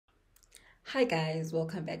Hi guys,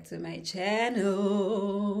 welcome back to my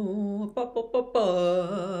channel.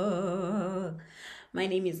 My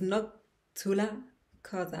name is Noktula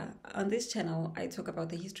Koza. On this channel, I talk about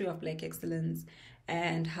the history of Black excellence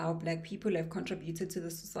and how Black people have contributed to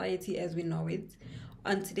the society as we know it.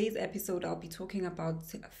 On today's episode, I'll be talking about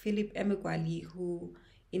Phillip Emeagwali, who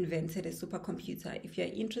invented a supercomputer. If you're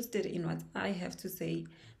interested in what I have to say,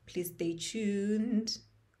 please stay tuned.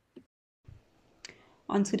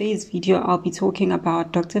 On today's video, I'll be talking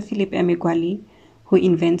about Dr. Phillip Emeagwali, who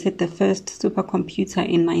invented the first supercomputer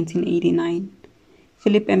in 1989.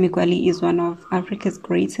 Phillip Emeagwali is one of Africa's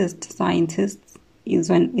greatest scientists. Is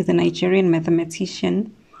a Nigerian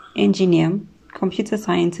mathematician, engineer, computer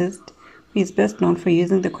scientist, who is best known for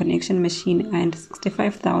using the connection machine and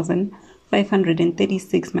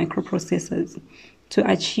 65,536 microprocessors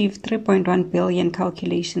to achieve 3.1 billion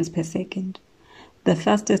calculations per second, the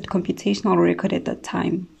fastest computational record at that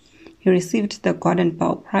time. He received the Gordon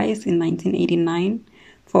Bell Prize in 1989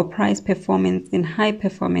 for prize performance in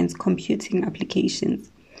high-performance computing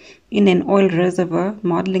applications in an oil reservoir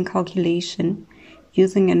modeling calculation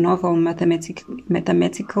using a novel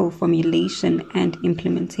mathematical formulation and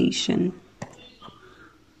implementation.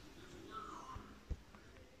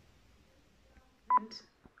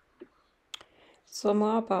 So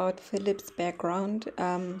more about Philip's background.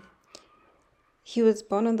 He was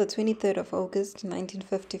born on the 23rd of August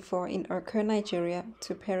 1954 in Okra, Nigeria,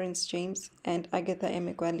 to parents James and Agatha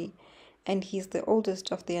Emeagwali, and he is the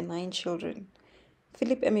oldest of their 9 children.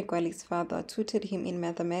 Phillip Emeagwali's father tutored him in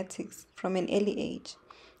mathematics from an early age,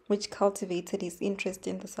 which cultivated his interest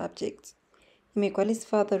in the subject. Emeagwali's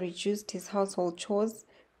father reduced his household chores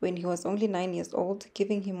when he was only 9 years old,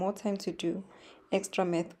 giving him more time to do extra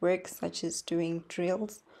math work such as doing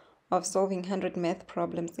drills or solving 100 math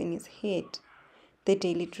problems in his head. The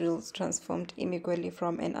daily drills transformed Emeagwali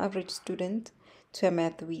from an average student to a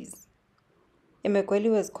math whiz.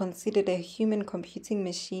 Emeagwali was considered a human computing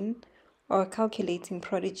machine or a calculating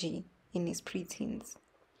prodigy in his preteens.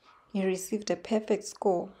 He received a perfect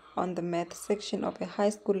score on the math section of a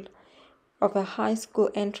high school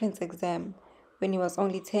entrance exam when he was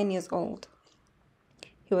only 10 years old.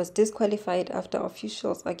 He was disqualified after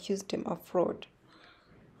officials accused him of fraud.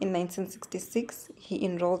 In 1966, he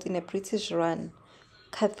enrolled in a British-run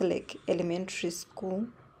Catholic elementary school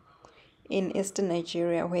in eastern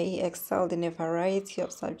Nigeria, where he excelled in a variety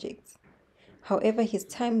of subjects. However, his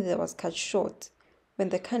time there was cut short when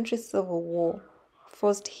the country's civil war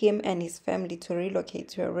forced him and his family to relocate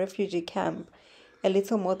to a refugee camp a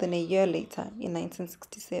little more than a year later in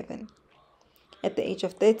 1967. At the age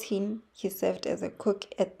of 13, he served as a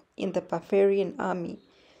cook in the Bavarian army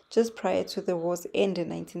just prior to the war's end in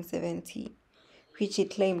 1970, which he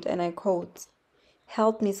claimed, and I quote,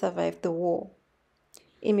 "helped me survive the war."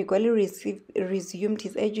 Emeagwali resumed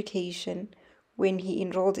his education when he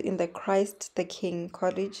enrolled in the Christ the King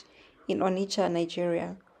College in Onitsha,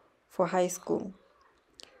 Nigeria, for high school.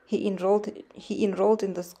 He enrolled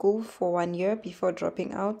in the school for 1 year before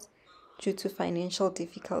dropping out due to financial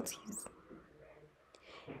difficulties.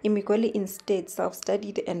 Emeagwali instead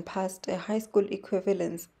self-studied and passed a high school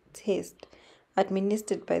equivalence test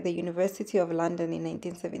administered by the University of London in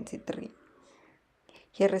 1973.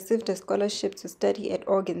 He received a scholarship to study at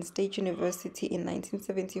Oregon State University in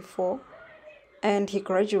 1974, and he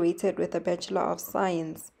graduated with a Bachelor of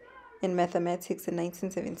Science in Mathematics in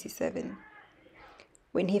 1977.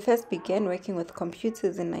 When he first began working with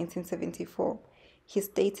computers in 1974, he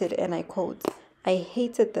stated, and I quote, "I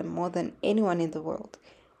hated them more than anyone in the world,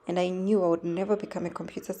 and I knew I would never become a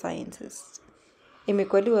computer scientist."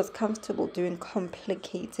 Emeagwali was comfortable doing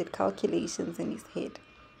complicated calculations in his head.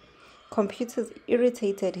 Computers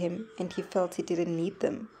irritated him, and he felt he didn't need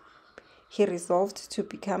them. He resolved to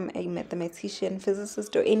become a mathematician,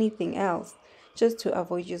 physicist, or anything else just to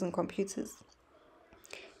avoid using computers.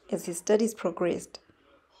 As his studies progressed,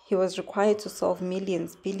 he was required to solve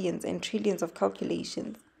millions, billions, and trillions of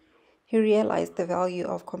calculations. He realized the value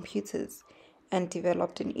of computers and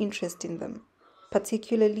developed an interest in them,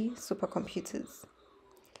 particularly supercomputers.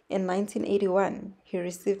 In 1981, he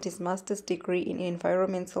received his master's degree in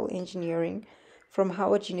environmental engineering from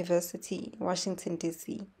Howard University, Washington,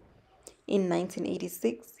 D.C. In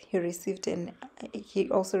 1986, he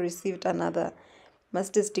also received another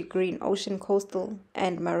master's degree in ocean, coastal,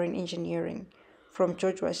 and marine engineering from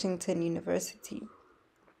George Washington University.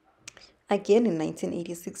 Again in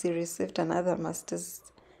 1986, he received another master's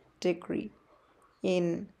degree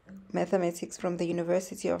in mathematics from the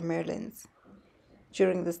University of Maryland.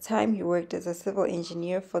 During this time, he worked as a civil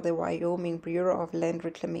engineer for the Wyoming Bureau of Land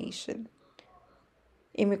Reclamation.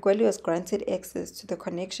 Emeagwali was granted access to the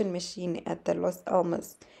connection machine at the Los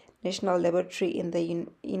Alamos National Laboratory in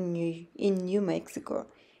New Mexico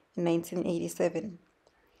in 1987,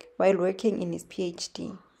 while working in his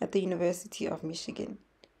PhD at the University of Michigan.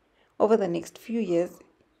 Over the next few years,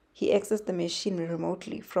 he accessed the machine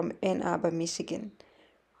remotely from Ann Arbor, Michigan,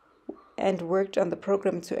 and worked on the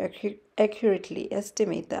program to accurately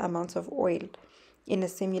estimate the amount of oil in a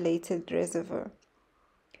simulated reservoir.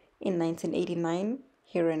 In 1989,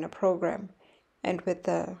 he ran a program, and with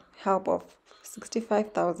the help of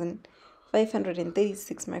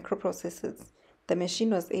 65,536 microprocessors, the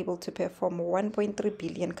machine was able to perform 1.3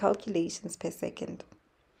 billion calculations per second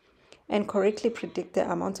and correctly predict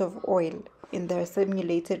the amount of oil in the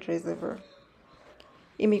simulated reservoir.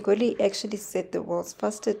 Emeagwali actually set the world's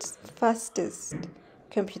fastest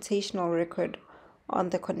computational record on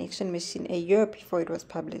the connection machine a year before it was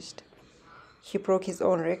published. He broke his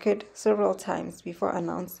own record several times before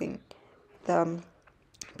announcing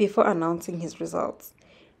his results.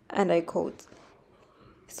 And I quote,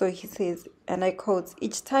 so he says, and I quote,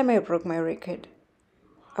 "Each time I broke my record,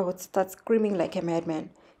 I would start screaming like a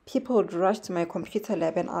madman. People would rush to my computer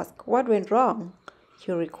lab and ask, 'What went wrong?'"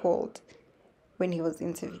 he recalled when he was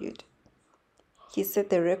interviewed. He set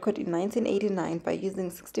the record in 1989 by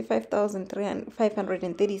using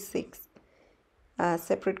 65,536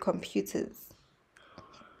 separate computer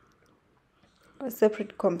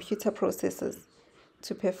processors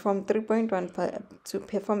to perform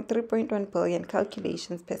 3.1 billion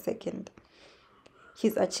calculations per second.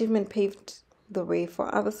 His achievement paved the way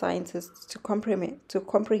for other scientists to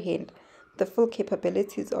comprehend the full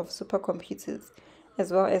capabilities of supercomputers,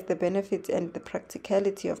 as well as the benefits and the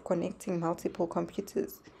practicality of connecting multiple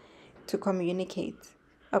computers to communicate.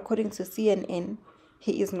 According to CNN,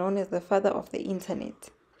 he is known as the father of the internet.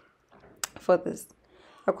 For this,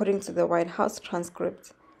 according to the White House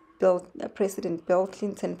transcript, President Bill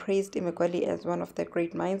Clinton praised Emeagwali as one of the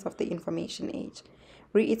great minds of the information age,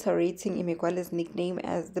 reiterating Emeagwali's nickname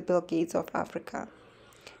as the Bill Gates of Africa.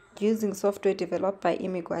 Using software developed by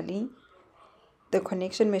Emeagwali, the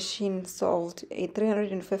connection machine solved a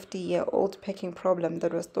 350-year-old packing problem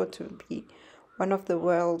that was thought to be one of the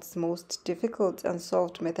world's most difficult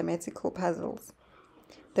unsolved mathematical puzzles.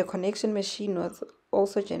 The connection machine was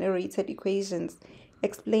also generated equations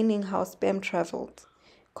explaining how sperm traveled,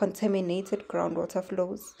 contaminated groundwater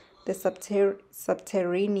flows, the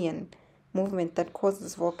subterranean movement that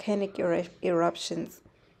causes volcanic eruptions,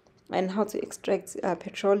 and how to extract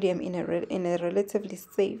petroleum in a relatively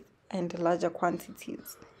safe and larger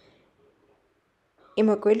quantities.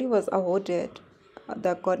 Emeagwali was awarded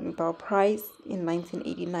the Gordon Bell Prize in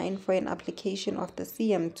 1989 for an application of the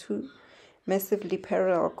CM2 massively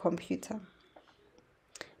parallel computer.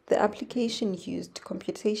 The application used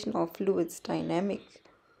computational fluids dynamics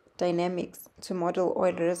to model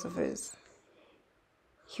oil reservoirs.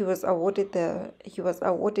 He was awarded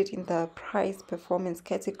in the prize performance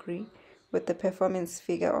category with the performance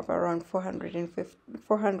figure of around 400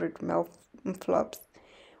 flops.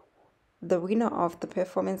 The winner of the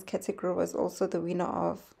performance category was also the winner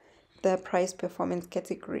of the prize performance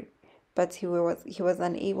category, but he was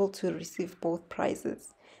unable to receive both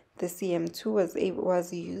prizes. The CM2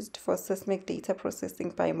 was used for seismic data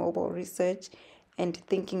processing by mobile research and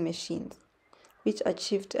thinking machines, which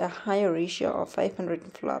achieved a higher ratio of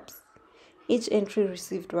 500 flops. Each entry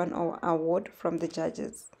received one award from the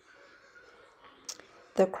judges.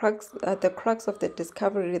 The crux of the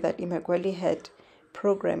discovery that Emeagwali had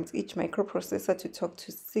programmed each microprocessor to talk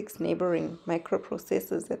to 6 neighboring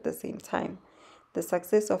microprocessors at the same time. The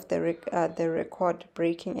success of the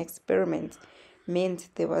record-breaking experiment meant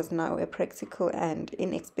there was now a practical and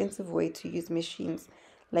inexpensive way to use machines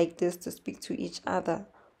like this to speak to each other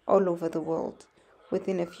all over the world.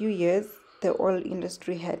 Within a few years, the oil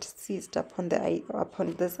industry had seized upon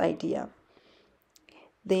this idea.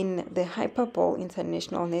 Then the Hyperbole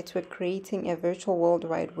International Network, creating a virtual World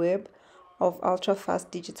Wide Web of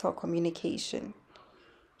ultra-fast digital communication.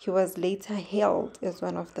 He was later hailed as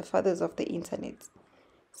one of the fathers of the internet.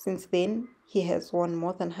 Since then, he has won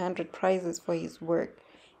more than 100 prizes for his work,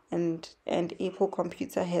 and Apple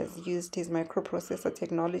Computer has used his microprocessor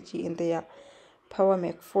technology in their Power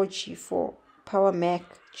Mac G4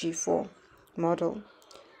 model.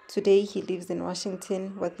 Today, he lives in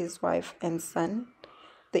Washington with his wife and son.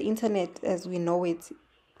 The internet as we know it,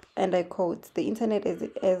 and I quote, the internet as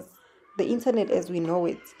we know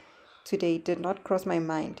it today did not cross my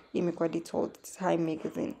mind," Emeagwali told Time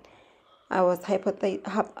magazine. I was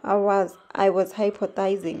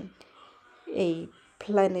hypothesizing a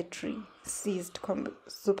planetary seized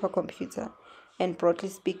supercomputer, and broadly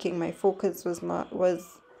speaking, my focus was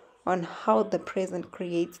on how the present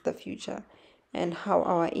creates the future and how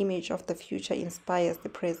our image of the future inspires the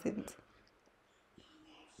present.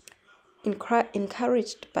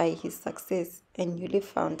 Encouraged by his success and newly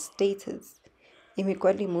found status,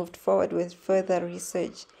 Emeagwali moved forward with further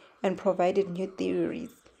research and provided new theories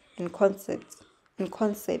and concepts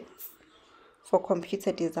for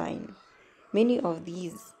computer design. Many of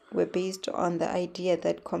these were based on the idea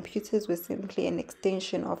that computers were simply an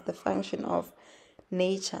extension of the function of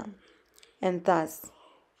nature, and thus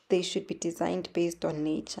they should be designed based on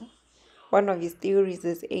nature. One of his theories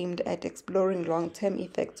is aimed at exploring long-term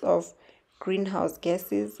effects of greenhouse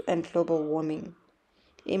gases and global warming.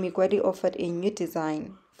 Emeagwali offered a new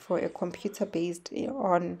design for a computer based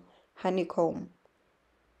on honeycomb,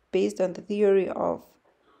 based on the theory of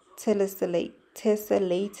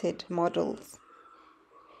tessellated models.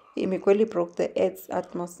 Emeagwali broke the Earth's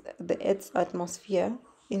atmosphere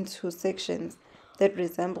into sections that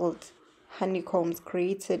resembled honeycombs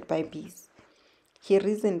created by bees. He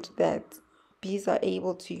reasoned that bees are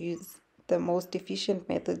able to use the most efficient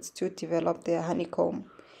methods to develop their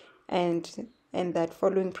honeycomb, and that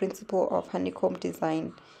following principle of honeycomb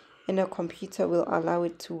design in a computer will allow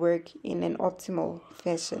it to work in an optimal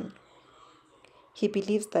fashion. He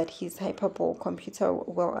believes that his hyperbole computer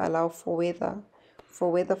will allow for weather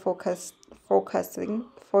forecasting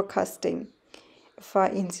far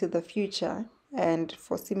into the future, and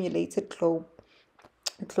for simulated global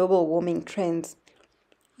warming trends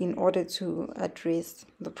in order to address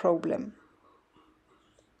the problem.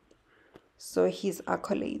 So his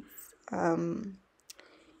accolades.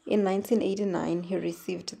 In 1989, he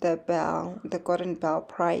received the Gordon Bell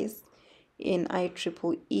Prize in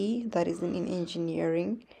IEEE, that is in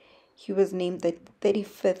engineering. He was named the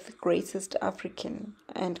 35th greatest African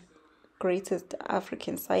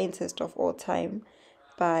scientist of all time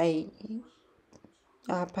by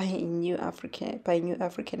New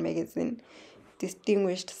African magazine.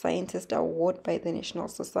 Distinguished Scientist Award by the National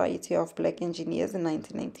Society of Black Engineers in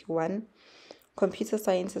 1991. Computer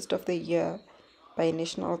Scientist of the Year by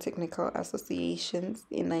National Technical Associations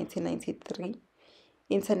in 1993.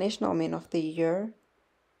 International Man of the Year,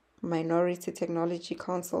 Minority Technology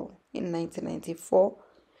Council in 1994.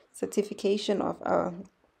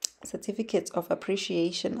 Certificate of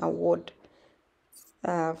Appreciation Award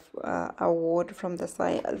from the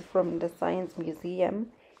Science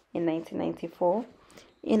Museum in 1994.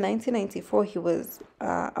 In 1994, he was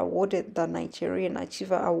awarded the Nigerian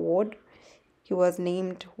Achiever Award. He was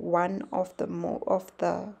named one of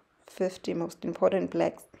the 50 most important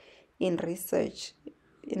blacks in research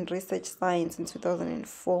science in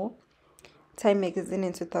 2004. Time magazine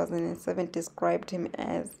in 2007 described him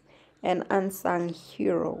as an unsung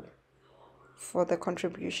hero for the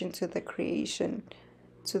contribution to the creation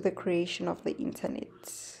of the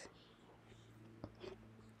internet.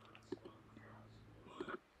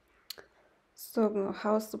 So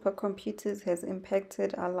how supercomputers has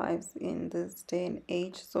impacted our lives in this day and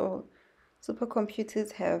age. So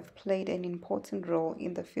supercomputers have played an important role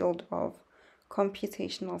in the field of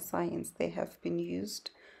computational science. They have been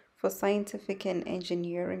used for scientific and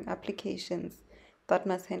engineering applications that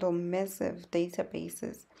must handle massive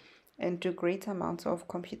databases and do great amounts of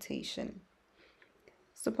computation.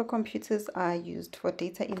 Supercomputers are used for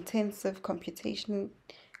data-intensive computation,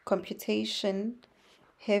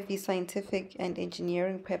 heavy scientific and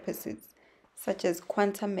engineering purposes, such as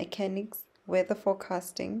quantum mechanics, weather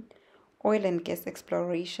forecasting, oil and gas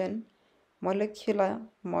exploration, molecular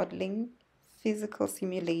modeling, physical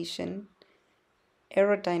simulation,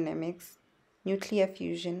 aerodynamics, nuclear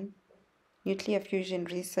fusion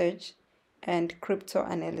research, and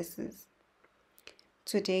cryptanalysis.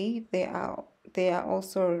 Today, they are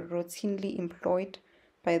also routinely employed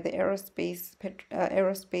by the aerospace,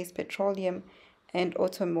 petroleum, and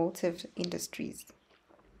automotive industries.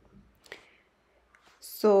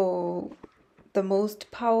 So, the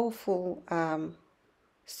most powerful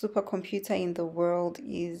supercomputer in the world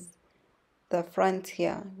is the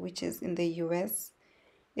Frontier, which is in the US.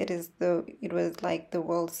 It was like the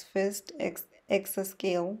world's first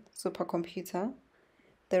exascale supercomputer.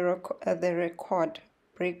 The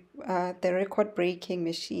record-breaking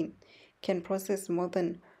machine can process more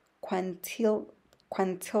than quintillion.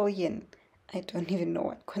 I don't even know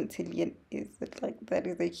what quintillion is. It's like that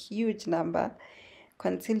is a huge number.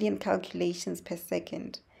 Quintillion calculations per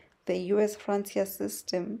second. The US Frontier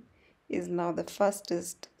system is now the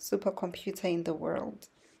fastest supercomputer in the world.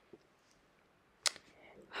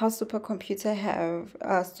 How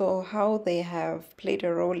how they have played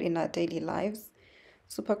a role in our daily lives.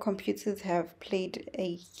 Supercomputers have played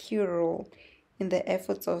a key role in the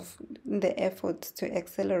efforts to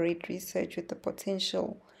accelerate research with the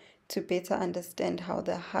potential to better understand how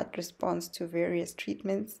the heart responds to various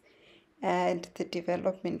treatments, and the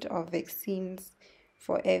development of vaccines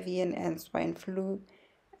for avian and swine flu,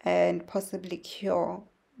 and possibly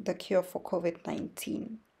the cure for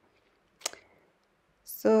COVID-19.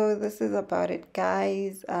 So this is about it,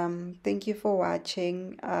 guys. Thank you for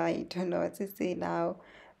watching. I don't know what to say now,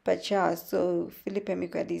 but yeah, so Phillip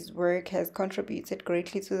Emeagwali's work has contributed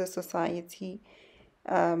greatly to the society,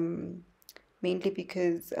 mainly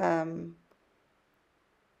because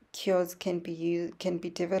cures can be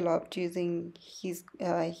developed using his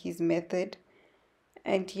method.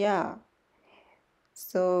 And yeah,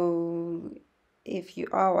 so if you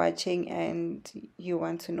are watching and you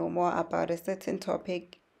want to know more about a certain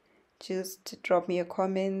topic, just drop me a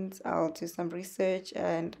comment. I'll do some research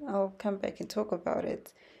and I'll come back and talk about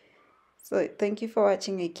it. So thank you for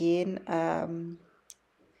watching again.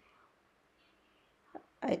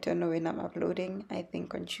 I don't know when I'm uploading. I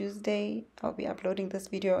think on Tuesday. I'll be uploading this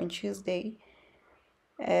video on Tuesday.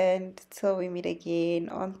 And till we meet again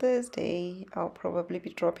on Thursday, I'll probably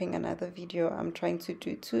be dropping another video. I'm trying to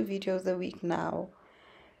do 2 videos a week now.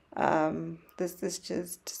 This is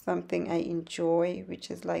just something I enjoy,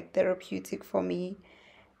 which is like therapeutic for me.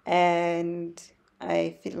 And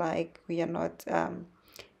I feel like we are not,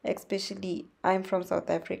 especially I'm from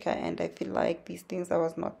South Africa, and I feel like these things I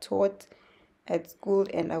was not taught at school,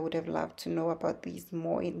 and I would have loved to know about these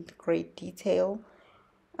more in great detail.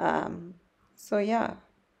 So yeah,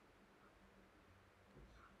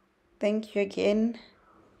 thank you again.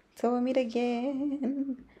 Till we meet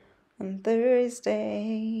again on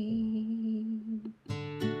Thursday.